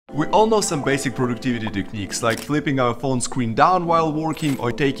We all know some basic productivity techniques, like flipping our phone screen down while working or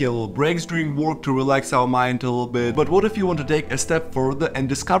taking a little breaks during work to relax our mind a little bit. But what if you want to take a step further and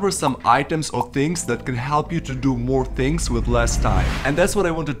discover some items or things that can help you to do more things with less time? And that's what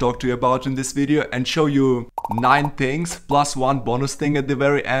I want to talk to you about in this video and show you 9 things plus one bonus thing at the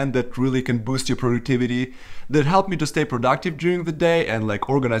very end that really can boost your productivity, that help me to stay productive during the day and like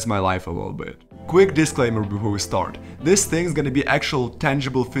organize my life a little bit. Quick disclaimer before we start. This thing is gonna be actual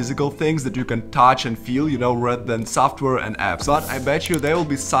tangible physical things that you can touch and feel, you know, rather than software and apps. But I bet you there will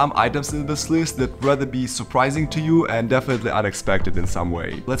be some items in this list that rather be surprising to you and definitely unexpected in some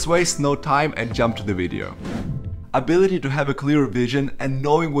way. Let's waste no time and jump to the video. Ability to have a clear vision and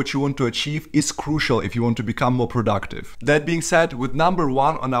knowing what you want to achieve is crucial if you want to become more productive. That being said, with number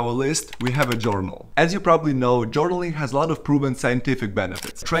 1 on our list, we have a journal. As you probably know, journaling has a lot of proven scientific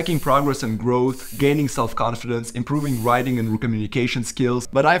benefits. Tracking progress and growth, gaining self-confidence, improving writing and communication skills.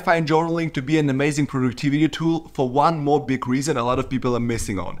 But I find journaling to be an amazing productivity tool for one more big reason a lot of people are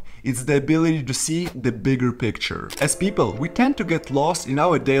missing on. It's the ability to see the bigger picture. As people, we tend to get lost in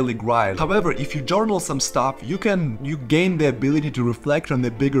our daily grind. However, if you journal some stuff, you gain the ability to reflect on the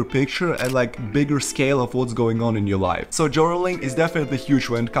bigger picture and like bigger scale of what's going on in your life. So journaling is definitely huge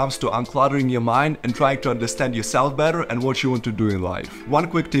when it comes to uncluttering your mind and trying to understand yourself better and what you want to do in life. One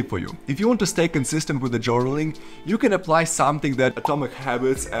quick tip for you. If you want to stay consistent with the journaling, you can apply something that Atomic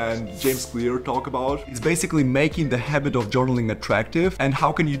Habits and James Clear talk about. It's basically making the habit of journaling attractive. And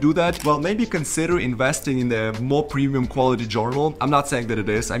how can you do that? Well, maybe consider investing in a more premium quality journal. I'm not saying that it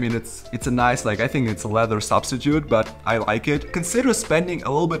is. I mean, it's a nice, like, I think it's a leather substitute, but I like it. Consider spending a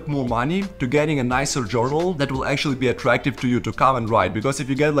little bit more money to getting a nicer journal that will actually be attractive to you to come and write. Because if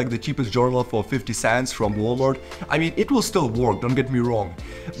you get like the cheapest journal for 50 cents from Walmart, I mean, it will still work, don't get me wrong.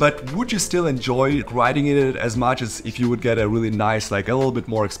 But would you still enjoy writing in it as much as if you would get a really nice, like a little bit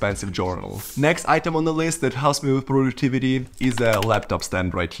more expensive journal? Next item on the list that helps me with productivity is a laptop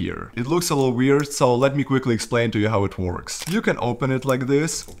stand right here. It looks a little weird, so let me quickly explain to you how it works. You can open it like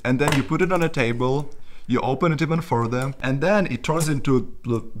this, and then you put it on a table. You open it even further, and then it turns into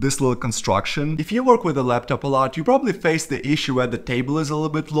this little construction. If you work with a laptop a lot, you probably face the issue where the table is a little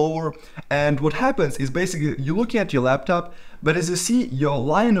bit lower, and what happens is basically you're looking at your laptop, but as you see, your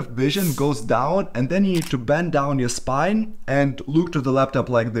line of vision goes down, and then you need to bend down your spine and look to the laptop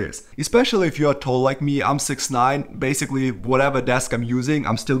like this. Especially if you're tall like me, I'm 6'9", basically whatever desk I'm using,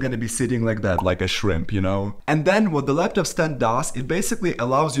 I'm still gonna be sitting like that, like a shrimp, you know? And then what the laptop stand does, it basically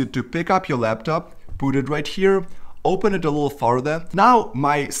allows you to pick up your laptop, put it right here, open it a little farther. Now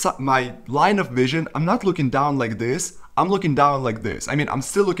my line of vision, I'm not looking down like this, I'm looking down like this. I mean, I'm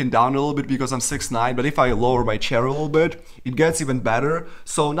still looking down a little bit because I'm 6'9", but if I lower my chair a little bit, it gets even better.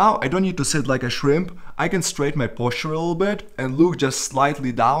 So now I don't need to sit like a shrimp. I can straighten my posture a little bit and look just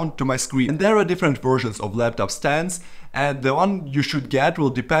slightly down to my screen. And there are different versions of laptop stands, and the one you should get will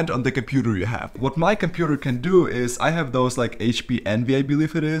depend on the computer you have. What my computer can do is, I have those like HP Envy, I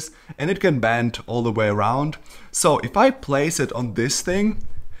believe it is, and it can bend all the way around. So if I place it on this thing,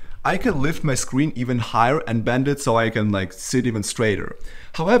 I can lift my screen even higher and bend it so I can like sit even straighter.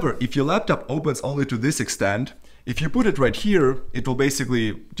 However, if your laptop opens only to this extent, if you put it right here, it will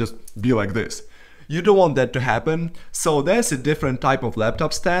basically just be like this. You don't want that to happen, so there's a different type of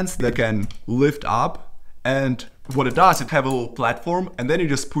laptop stands that can lift up, and what it does, it have a little platform, and then you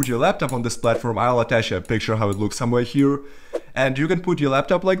just put your laptop on this platform. I'll attach a picture how it looks somewhere here, and you can put your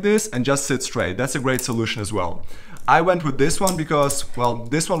laptop like this and just sit straight. That's a great solution as well. I went with this one because, well,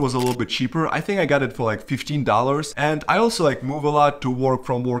 this one was a little bit cheaper. I think I got it for like $15, and I also like move a lot to work,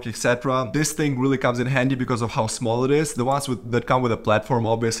 from work, etc. This thing really comes in handy because of how small it is. The ones that come with a platform,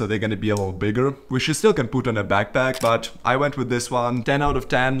 obviously they're gonna be a little bigger, which you still can put on a backpack, but I went with this one. 10 out of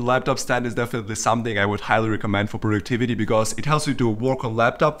 10. Laptop stand is definitely something I would highly recommend for productivity because it helps you to work on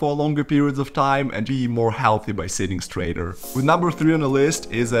laptop for longer periods of time and be more healthy by sitting straighter. With number 3 on the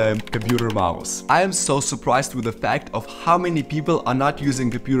list is a computer mouse. I am so surprised with the fact of how many people are not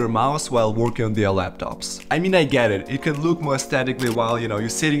using computer mouse while working on their laptops. I mean, I get it. It can look more aesthetically while, you know, you're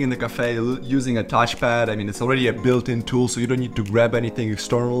sitting in the cafe using a touchpad. I mean, it's already a built-in tool, so you don't need to grab anything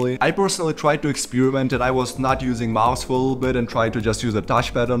externally. I personally tried to experiment, and I was not using mouse for a little bit and tried to just use a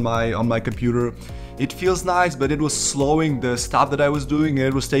touchpad on my computer. It feels nice, but it was slowing the stuff that I was doing, and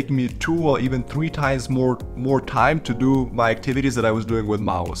it was taking me 2 or even 3 times more time to do my activities that I was doing with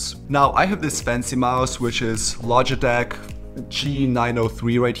mouse. Now, I have this fancy mouse, which is Logitech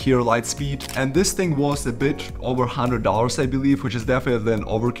G903 right here, Lightspeed, and this thing was a bit over $100, I believe, which is definitely an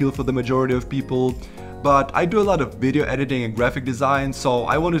overkill for the majority of people. but I do a lot of video editing and graphic design, so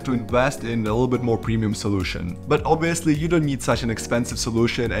I wanted to invest in a little bit more premium solution. But obviously you don't need such an expensive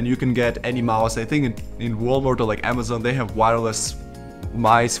solution, and you can get any mouse. I think in Walmart or like Amazon they have wireless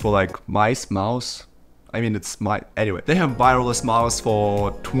mice for like mouse. I mean, it's anyway, they have wireless mouse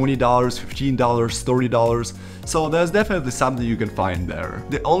for $20, $15, $30, so there's definitely something you can find there.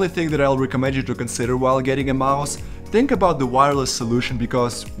 The only thing that I'll recommend you to consider while getting a mouse, think about the wireless solution,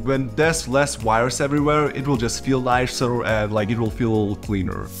 because when there's less wires everywhere, it will just feel nicer and like it will feel a little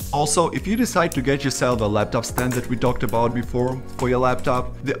cleaner. Also, if you decide to get yourself a laptop stand that we talked about before for your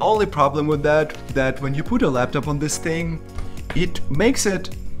laptop, the only problem with that when you put a laptop on this thing, it makes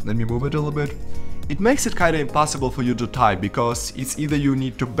it, let me move it a little bit. It makes it kinda impossible for you to type, because it's either you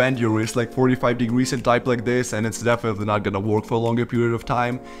need to bend your wrist like 45 degrees and type like this, and it's definitely not gonna work for a longer period of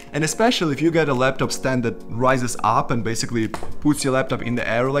time. And especially if you get a laptop stand that rises up and basically puts your laptop in the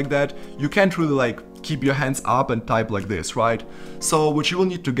air like that, you can't really like keep your hands up and type like this, right? So what you will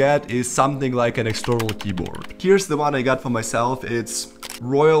need to get is something like an external keyboard. Here's the one I got for myself. It's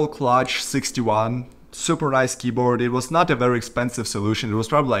Royal Clutch 61. Super nice keyboard. It was not a very expensive solution. It was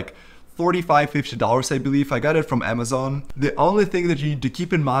probably like $45–50, I believe. I got it from Amazon. The only thing that you need to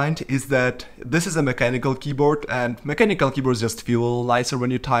keep in mind is that this is a mechanical keyboard, and mechanical keyboards just feel a little nicer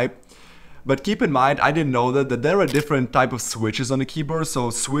when you type. But keep in mind, I didn't know that there are different type of switches on the keyboard.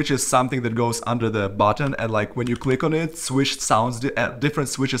 So switch is something that goes under the button, and like when you click on it, different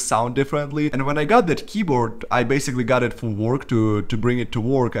switches sound differently. And when I got that keyboard, I basically got it for work to bring it to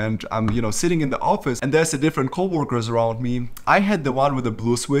work, and I'm sitting in the office and there's a different co-workers around me. I had the one with the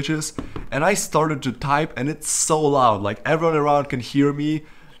blue switches, and I started to type, and it's so loud, like everyone around can hear me.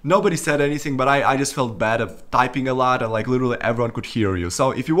 Nobody said anything, but I just felt bad of typing a lot, and like literally everyone could hear you.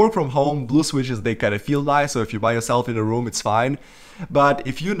 So if you work from home, blue switches, they kind of feel nice. So if you're by yourself in a room, it's fine. But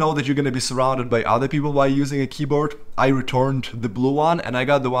if you know that you're going to be surrounded by other people while using a keyboard, I returned the blue one and I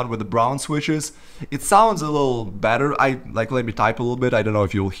got the one with the brown switches. It sounds a little better. Let me type a little bit. I don't know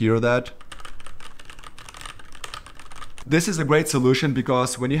if you'll hear that. This is a great solution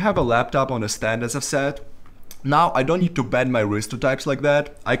because when you have a laptop on a stand, as I've said, now I don't need to bend my wrist to type like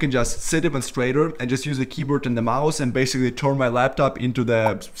that. I can just sit even straighter and just use the keyboard and the mouse and basically turn my laptop into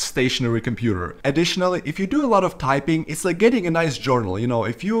the stationary computer. Additionally, if you do a lot of typing, it's like getting a nice journal.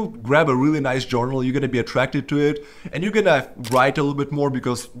 If you grab a really nice journal, you're gonna be attracted to it, and you're gonna write a little bit more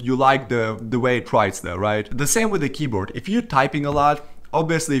because you like the way it writes there, right? The same with the keyboard. If you're typing a lot,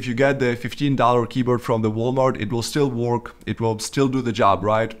 obviously if you get the $15 keyboard from the Walmart, it will still work, it will still do the job,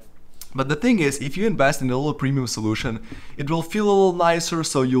 right? But the thing is, if you invest in a little premium solution, it will feel a little nicer,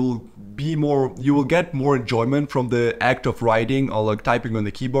 so you will get more enjoyment from the act of writing or like typing on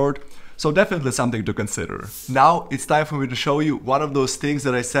the keyboard. So definitely something to consider. Now it's time for me to show you one of those things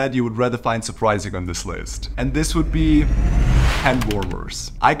that I said you would rather find surprising on this list. And this would be hand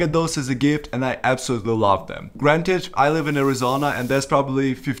warmers. I got those as a gift and I absolutely love them. Granted, I live in Arizona and there's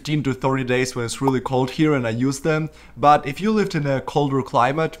probably 15 to 30 days when it's really cold here and I use them. But if you lived in a colder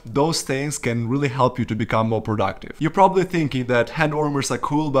climate, those things can really help you to become more productive. You're probably thinking that hand warmers are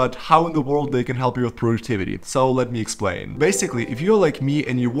cool, but how in the world they can help you with productivity? So let me explain. Basically, if you're like me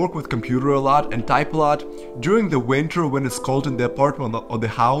and you work with computers a lot and type a lot, during the winter when it's cold in the apartment or the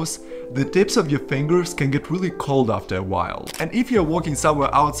house, the tips of your fingers can get really cold after a while. And if you're walking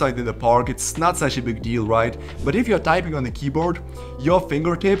somewhere outside in the park, it's not such a big deal, right? But if you're typing on the keyboard, your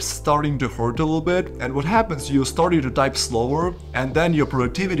fingertips starting to hurt a little bit, and what happens, you're starting to type slower, and then your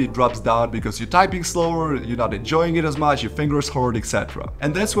productivity drops down because you're typing slower, you're not enjoying it as much, your fingers hurt, etc.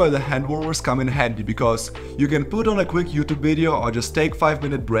 And that's where the hand warmers come in handy, because you can put on a quick YouTube video or just take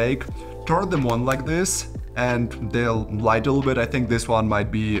 5-minute break, turn them on like this, and they'll light a little bit. I think this one might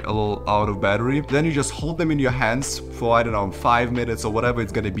be a little out of battery. Then you just hold them in your hands for, I don't know, 5 minutes or whatever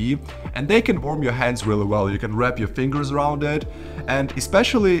it's gonna be, and they can warm your hands really well. You can wrap your fingers around it, and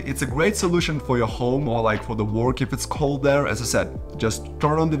especially it's a great solution for your home or like for the work if it's cold there. As I said, just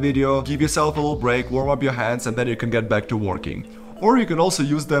turn on the video, give yourself a little break, warm up your hands, and then you can get back to working. Or you can also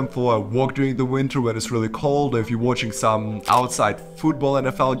use them for a walk during the winter when it's really cold, or if you're watching some outside football,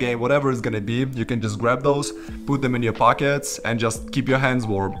 NFL game, whatever it's gonna be, you can just grab those, put them in your pockets, and just keep your hands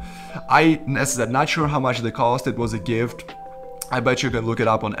warm. As I said, not sure how much they cost, it was a gift. I bet you can look it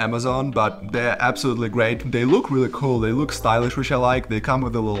up on Amazon, but they're absolutely great. They look really cool, they look stylish, which I like. They come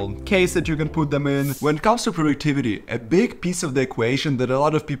with a little case that you can put them in. When it comes to productivity, a big piece of the equation that a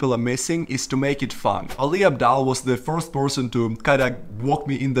lot of people are missing is to make it fun. Ali Abdaal was the first person to kind of walk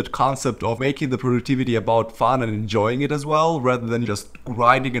me in that concept of making the productivity about fun and enjoying it as well, rather than just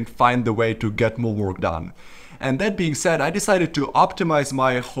grinding and find the way to get more work done. And that being said, I decided to optimize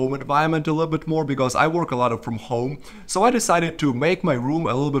my home environment a little bit more because I work a lot from home. So I decided to make my room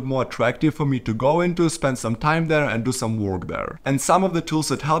a little bit more attractive for me to go into, spend some time there and do some work there. And some of the tools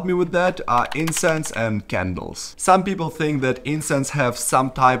that help me with that are incense and candles. Some people think that incense have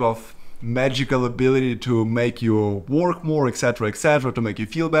some type of magical ability to make you work more, etc., to make you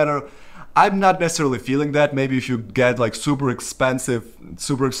feel better. I'm not necessarily feeling that. Maybe if you get like super expensive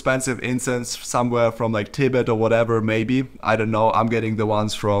incense somewhere from like Tibet or whatever, maybe. I don't know. I'm getting the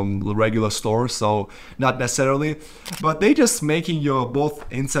ones from the regular stores, so not necessarily. But they just making your both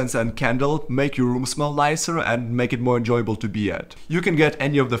incense and candle make your room smell nicer and make it more enjoyable to be at. You can get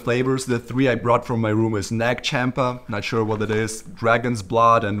any of the flavors. The three I brought from my room is Nag Champa, not sure what it is, Dragon's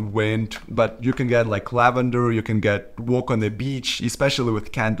Blood and Wind, but you can get like lavender, you can get Walk on the Beach, especially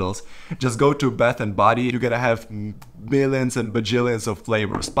with candles. Just go to Bath and Body, you're gonna have millions and bajillions of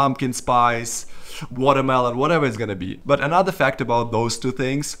flavors. Pumpkin spice, watermelon, whatever it's gonna be. But another fact about those two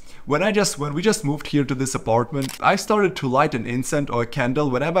things, when we just moved here to this apartment, I started to light an incense or a candle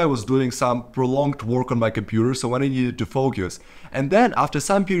whenever I was doing some prolonged work on my computer, so when I needed to focus. And then after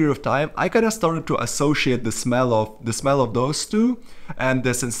some period of time, I kind of started to associate the smell of those two and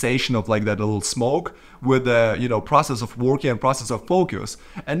the sensation of like that little smoke with the process of working and process of focus.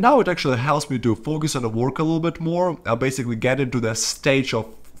 And now it actually helps me to focus on the work a little bit more. I'll basically get into the stage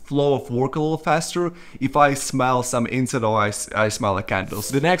of flow of work a little faster if I smell some incense or I smell a candle.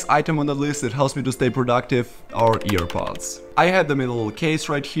 The next item on the list that helps me to stay productive are earpods. I had them in a little case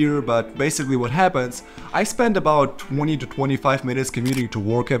right here, but basically what happens, I spend about 20 to 25 minutes commuting to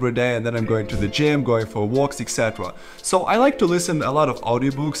work every day, and then I'm going to the gym, going for walks, etc. So I like to listen a lot of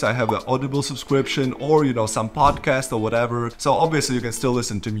audiobooks. I have an Audible subscription or some podcast or whatever. So obviously you can still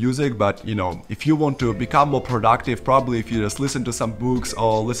listen to music, but if you want to become more productive, probably if you just listen to some books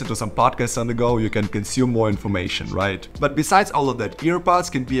or listen to some podcasts on the go, you can consume more information, right? But besides all of that, earpods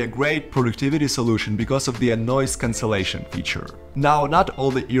can be a great productivity solution because of the noise cancellation feature. Now, not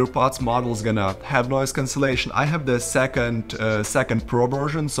all the earpods models gonna have noise cancellation. I have the second Pro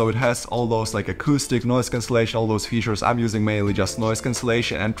version, so it has all those like acoustic, noise cancellation, all those features. I'm using mainly just noise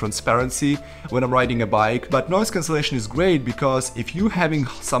cancellation and transparency when I'm riding a bike. But noise cancellation is great because if you're having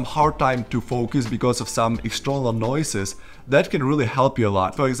some hard time to focus because of some external noises, that can really help you a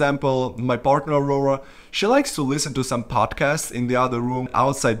lot. For example, my partner Aurora, she likes to listen to some podcasts in the other room,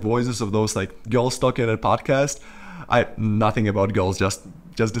 outside voices of those like girls talking at a podcast. Nothing about girls, just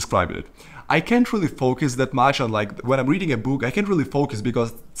describe it. I can't really focus that much on like when I'm reading a book. I can't really focus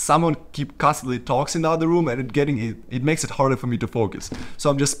because someone constantly talks in the other room, and it makes it harder for me to focus. So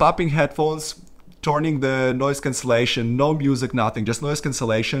I'm just popping headphones, turning the noise cancellation, no music, nothing, just noise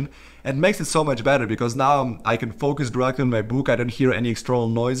cancellation, and makes it so much better because now I can focus directly on my book. I don't hear any external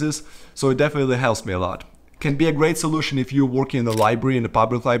noises, so it definitely helps me a lot. Can be a great solution if you're working in the library, in the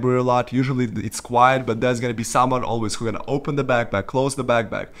public library a lot. Usually it's quiet, but there's gonna be someone always who's gonna open the backpack, close the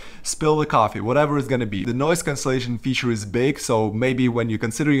backpack, spill the coffee, whatever it's gonna be. The noise cancellation feature is big, so maybe when you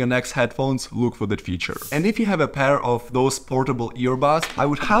consider your next headphones, look for that feature. And if you have a pair of those portable earbuds, I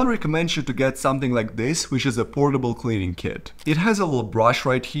would highly recommend you to get something like this, which is a portable cleaning kit. It has a little brush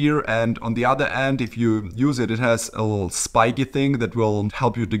right here, and on the other end, if you use it, it has a little spiky thing that will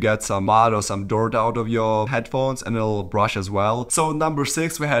help you to get some mud or some dirt out of your headphones, and a little brush as well. So number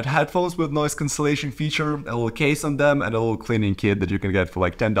 6, we had headphones with noise cancellation feature, a little case on them, and a little cleaning kit that you can get for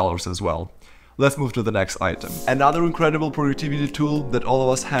like $10 as well. Let's move to the next item. Another incredible productivity tool that all of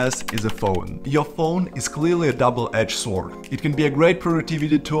us has is a phone. Your phone is clearly a double-edged sword. It can be a great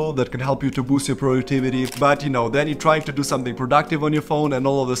productivity tool that can help you to boost your productivity, but then you're trying to do something productive on your phone and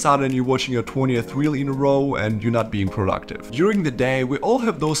all of a sudden you're watching your 20th reel in a row and you're not being productive. During the day, we all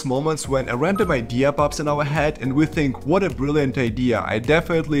have those moments when a random idea pops in our head and we think, what a brilliant idea. I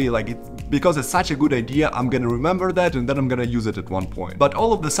definitely like it because it's such a good idea, I'm gonna remember that and then I'm gonna use it at one point. But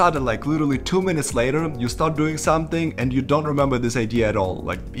all of a sudden, like literally 2 minutes later, you start doing something and you don't remember this idea at all,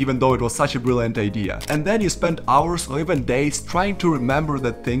 like even though it was such a brilliant idea. And then you spend hours or even days trying to remember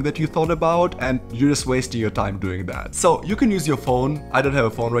that thing that you thought about, and you're just wasting your time doing that. So you can use your phone. I don't have a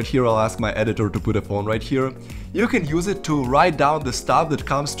phone right here, I'll ask my editor to put a phone right here. You can use it to write down the stuff that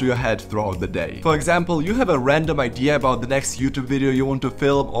comes to your head throughout the day. For example, you have a random idea about the next YouTube video you want to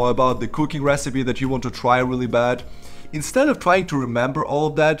film or about the cooking recipe that you want to try really bad. Instead of trying to remember all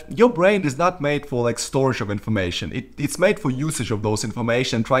of that, your brain is not made for like storage of information. It's made for usage of those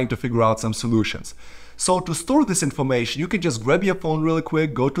information, trying to figure out some solutions. So to store this information, you can just grab your phone really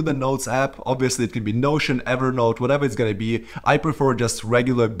quick, go to the Notes app. Obviously it can be Notion, Evernote, whatever it's gonna be. I prefer just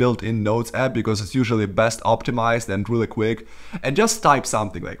regular built-in Notes app because it's usually best optimized and really quick. And just type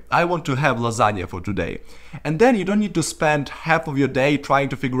something like, I want to have lasagna for today. And then you don't need to spend half of your day trying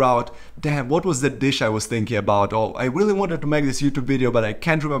to figure out, damn, what was the dish I was thinking about? Oh, I really wanted to make this YouTube video, but I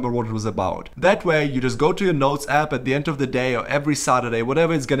can't remember what it was about. That way, you just go to your Notes app at the end of the day or every Saturday,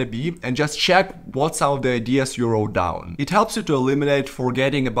 whatever it's gonna be, and just check what some of the ideas you wrote down. It helps you to eliminate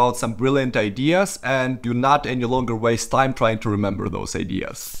forgetting about some brilliant ideas, and you not any longer waste time trying to remember those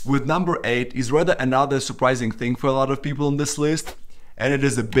ideas. With number 8 is rather another surprising thing for a lot of people on this list, and it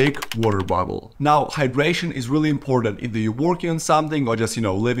is a big water bottle. Now, hydration is really important either you're working on something or just,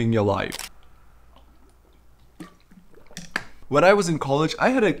 living your life. When I was in college, I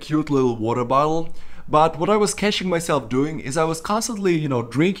had a cute little water bottle, but what I was catching myself doing is I was constantly,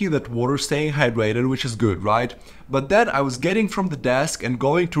 drinking that water, staying hydrated, which is good, right? But then I was getting from the desk and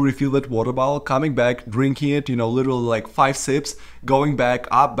going to refill that water bottle, coming back, drinking it, literally like 5 sips, going back,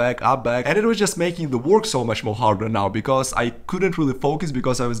 up, back, up, back. And it was just making the work so much more harder now because I couldn't really focus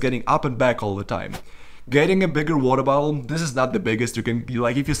because I was getting up and back all the time. Getting a bigger water bottle, this is not the biggest. You can,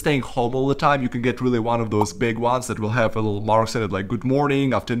 like, if you're staying home all the time, you can get really one of those big ones that will have a little marks in it like good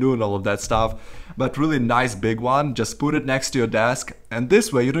morning, afternoon, all of that stuff. But really nice big one, just put it next to your desk, and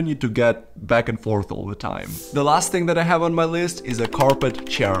this way you don't need to get back and forth all the time. The last thing that I have on my list is a carpet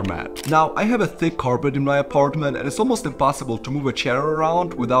chair mat. Now, I have a thick carpet in my apartment and it's almost impossible to move a chair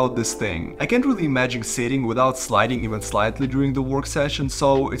around without this thing. I can't really imagine sitting without sliding even slightly during the work session,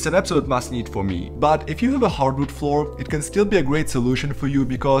 so it's an absolute must-need for me. But if you have a hardwood floor, it can still be a great solution for you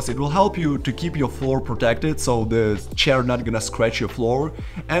because it will help you to keep your floor protected so the chair not gonna scratch your floor,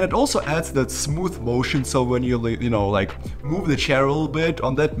 and it also adds that smooth motion, so when you like move the chair a little bit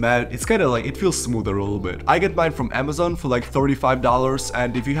on that mat, it's kind of like it feels smoother a little bit. I get mine from Amazon for like $35,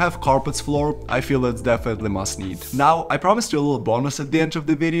 and if you have carpets floor, I feel it's definitely must need. Now, I promised you a little bonus at the end of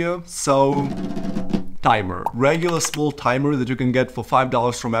the video, so timer. Regular small timer that you can get for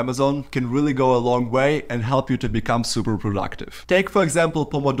 $5 from Amazon can really go a long way and help you to become super productive. Take for example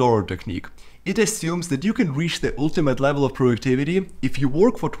Pomodoro technique. It assumes that you can reach the ultimate level of productivity if you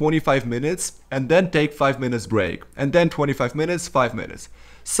work for 25 minutes and then take 5 minutes break, and then 25 minutes, 5 minutes.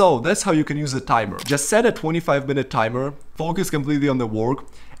 So that's how you can use a timer. Just set a 25-minute timer, focus completely on the work,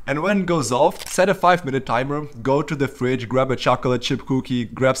 and when it goes off, set a 5-minute timer, go to the fridge, grab a chocolate chip cookie,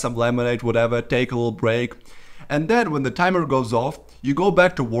 grab some lemonade, whatever, take a little break. And then when the timer goes off, you go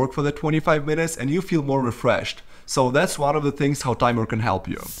back to work for the 25 minutes and you feel more refreshed. So that's one of the things how timer can help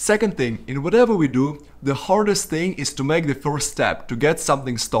you. Second thing, in whatever we do, the hardest thing is to make the first step, to get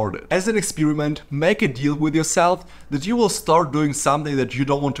something started. As an experiment, make a deal with yourself that you will start doing something that you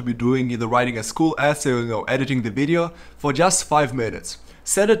don't want to be doing, either writing a school essay or editing the video, for just 5 minutes.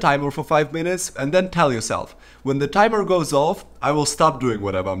 Set a timer for 5 minutes and then tell yourself, when the timer goes off, I will stop doing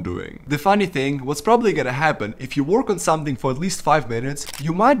whatever I'm doing. The funny thing, what's probably gonna happen, if you work on something for at least 5 minutes,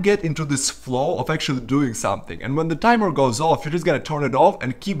 you might get into this flow of actually doing something. And when the timer goes off, you're just gonna turn it off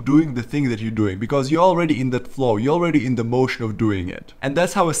and keep doing the thing that you're doing because you're already in that flow, you're already in the motion of doing it. And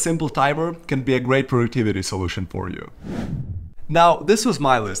that's how a simple timer can be a great productivity solution for you. Now, this was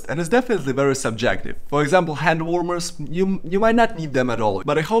my list, and it's definitely very subjective. For example, hand warmers, you might not need them at all,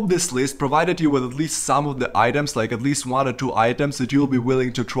 but I hope this list provided you with at least some of the items, like at least 1 or 2 items that you'll be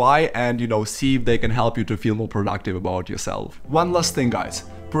willing to try and, see if they can help you to feel more productive about yourself. One last thing, guys.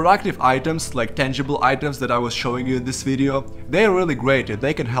 Productive items, like tangible items that I was showing you in this video, they are really great and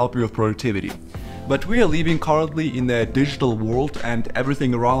they can help you with productivity. But we are living currently in a digital world and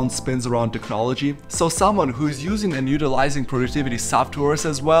everything around spins around technology, so someone who is using and utilizing productivity softwares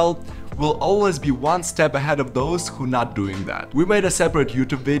as well will always be one step ahead of those who are not doing that. We made a separate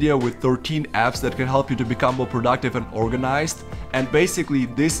YouTube video with 13 apps that can help you to become more productive and organized, and basically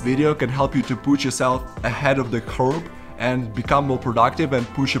this video can help you to put yourself ahead of the curve and become more productive and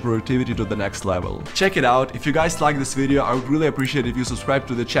push your productivity to the next level. Check it out. If you guys like this video, I would really appreciate if you subscribe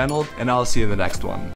to the channel, and I'll see you in the next one.